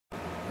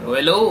So,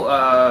 hello,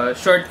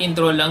 short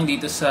intro lang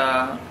dito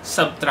sa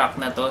subtrack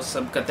na to,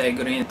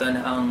 subcategory nito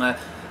ng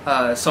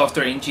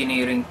software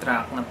engineering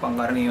track na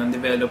pangkaraniwang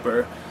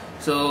developer.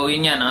 So,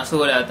 yun yan,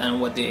 nakasulat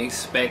and what do you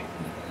expect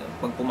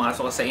pag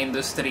pumasok ka sa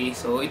industry.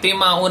 So, ito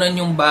yung mga unang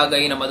yung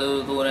bagay na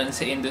matututunan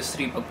sa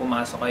industry pag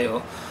pumasok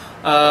kayo.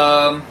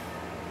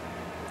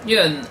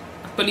 Yun,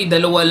 actually,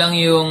 dalawa lang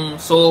yung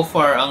so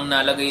far ang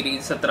nalagay rin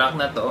sa track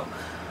na to.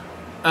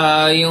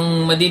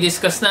 Yung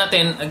madidiscuss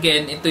natin,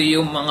 again, ito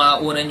yung mga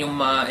unang yung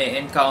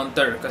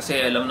ma-encounter kasi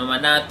alam naman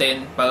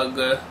natin pag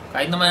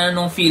kahit naman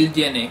anong field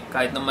yan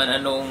kahit naman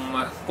anong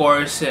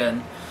course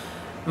yan,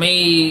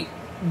 may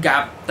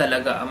gap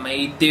talaga,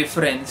 may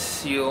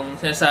difference yung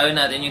sinasabi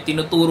natin, yung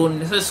tinuturo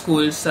sa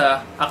school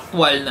sa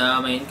actual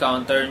na may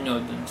encounter nyo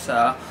dun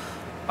sa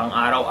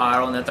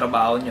pang-araw-araw na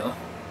trabaho nyo.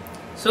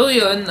 So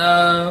yun,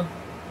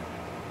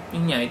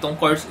 yun nga,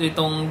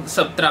 itong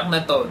subtrack na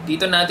to,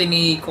 dito natin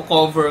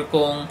i-cover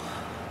kung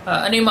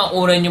ano yung mga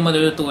una nyo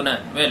matututunan.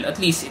 Well, at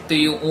least ito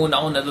yung una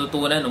kong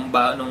natutunan nung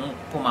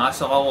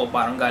pumasok ako,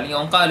 parang galing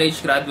akong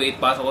college, graduate,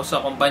 pasok ako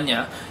sa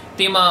kumpanya. Ito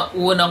yung mga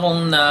una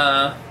kong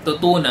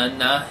natutunan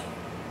na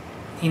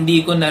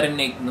hindi ko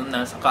narinig nung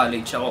nasa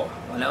college ako.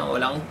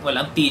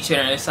 Walang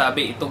teacher na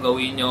sabi, ito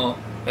gawin nyo.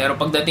 Pero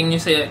pagdating nyo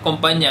sa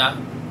kumpanya,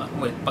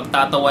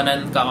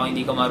 pagtatawanan ka kung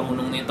hindi ka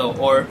marunong nito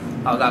or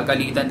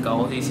gagalitan ka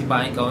o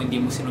sisipahin ka kung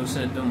hindi mo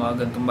sinusunod yung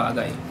mga gantong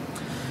bagay.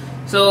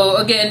 So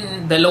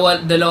again,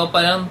 dalawa pa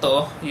lang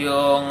to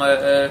yung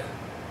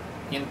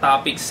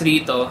topics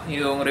rito,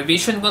 yung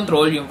revision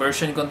control, yung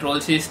version control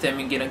system,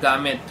 yung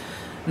ginagamit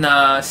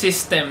na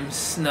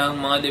systems ng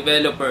mga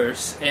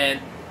developers and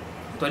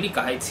actually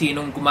kahit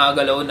sinong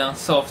gumagalaw ng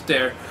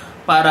software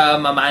para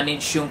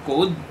ma-manage yung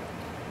code.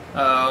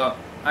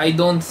 I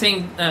don't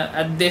think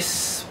at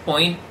this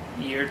point,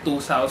 year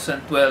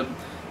 2012,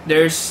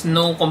 there's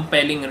no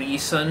compelling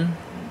reason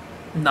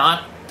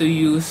not to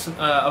use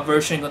a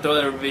version control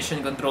or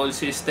revision control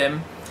system.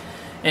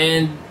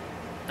 And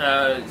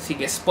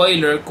sige,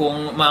 spoiler,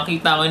 kung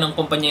makita ko ng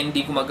kumpanya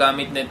hindi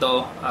gumagamit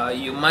nito,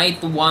 you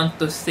might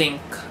want to think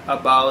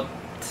about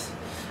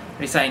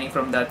resigning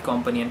from that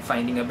company and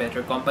finding a better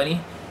company.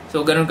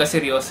 So ganun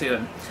kaseryoso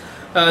yun.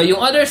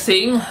 Yung other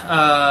thing,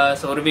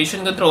 so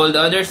revision control,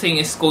 the other thing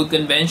is code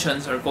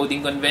conventions or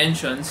coding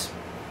conventions.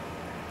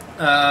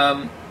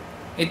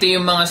 Ito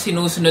yung mga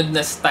sinusunod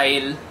na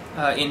style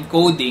in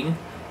coding,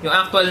 yung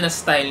actual na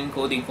style in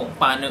coding, kung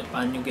paano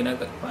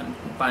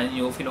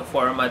nyo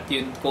fino-format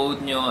yung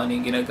code nyo, ano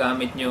yung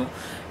ginagamit nyo,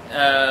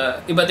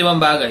 iba't ibang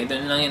bagay. Ito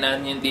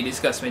lang yung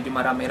di-discuss, medyo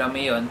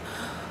marami-rami yun.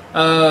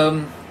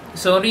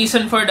 So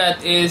reason for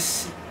that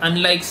is,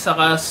 unlike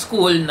sa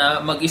school na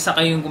mag-isa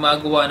kayong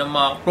gumagawa ng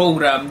mga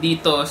program,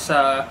 dito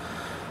sa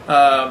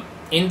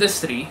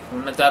industry,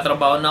 kung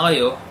nagtatrabaho na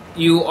kayo,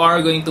 you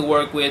are going to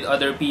work with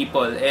other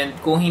people. And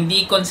kung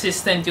hindi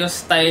consistent yung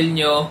style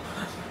nyo,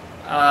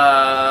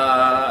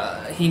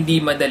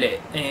 hindi madali.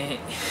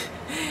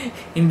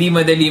 Hindi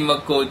madali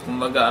mag-code,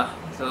 kumbaga.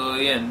 So,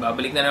 yan.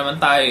 Babalik na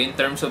naman tayo in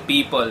terms of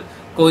people.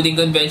 Coding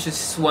conventions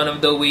is one of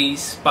the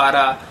ways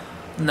para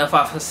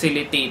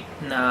na-facilitate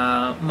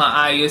na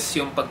maayos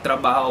yung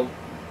pagtrabaho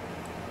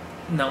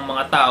ng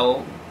mga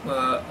tao,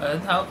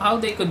 how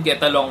they could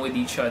get along with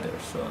each other.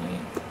 So,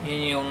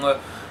 yun yung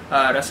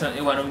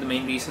one of the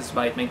main reasons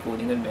behind my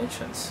coding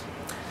conventions.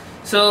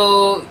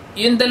 So,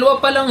 yung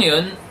dalawa pa lang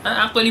yun.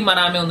 Actually,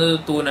 marami akong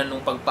natutunan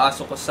nung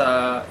pagpasok ko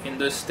sa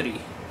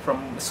industry,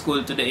 from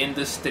school to the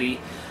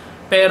industry.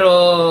 Pero,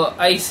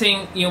 I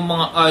think yung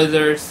mga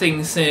other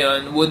things na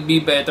yun would be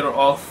better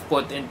off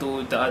put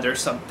into the other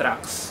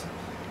subtracks.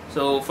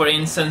 So, for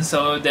instance,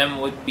 some of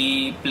them would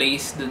be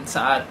placed dun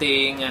sa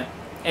ating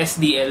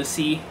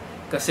SDLC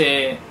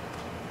kasi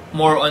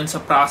more on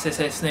sa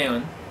processes na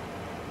yun.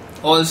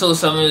 Also,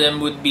 some of them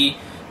would be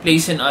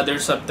placed in other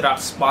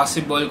subtracks.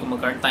 Possible, kung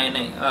magkaroon tayo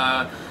ng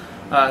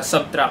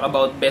subtrack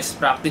about best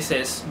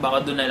practices,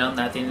 baka doon na lang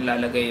natin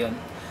ilalagay yun.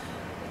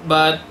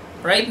 But,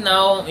 right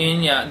now,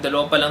 yun nga,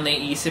 dalawa pa lang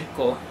naiisip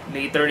ko.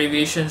 Later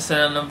revisions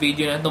na lang ng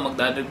video na ito,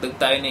 magdadagdag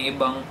tayo ng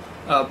ibang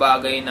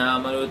bagay na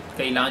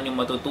kailangan nyo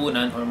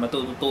matutunan or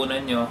matututunan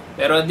nyo.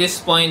 Pero at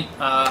this point,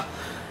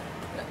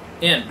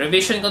 yan,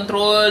 revision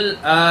control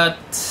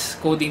at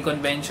coding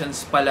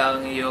conventions pa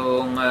lang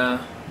yung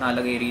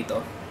nalagay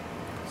rito.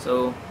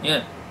 So,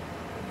 yan.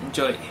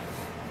 Enjoy.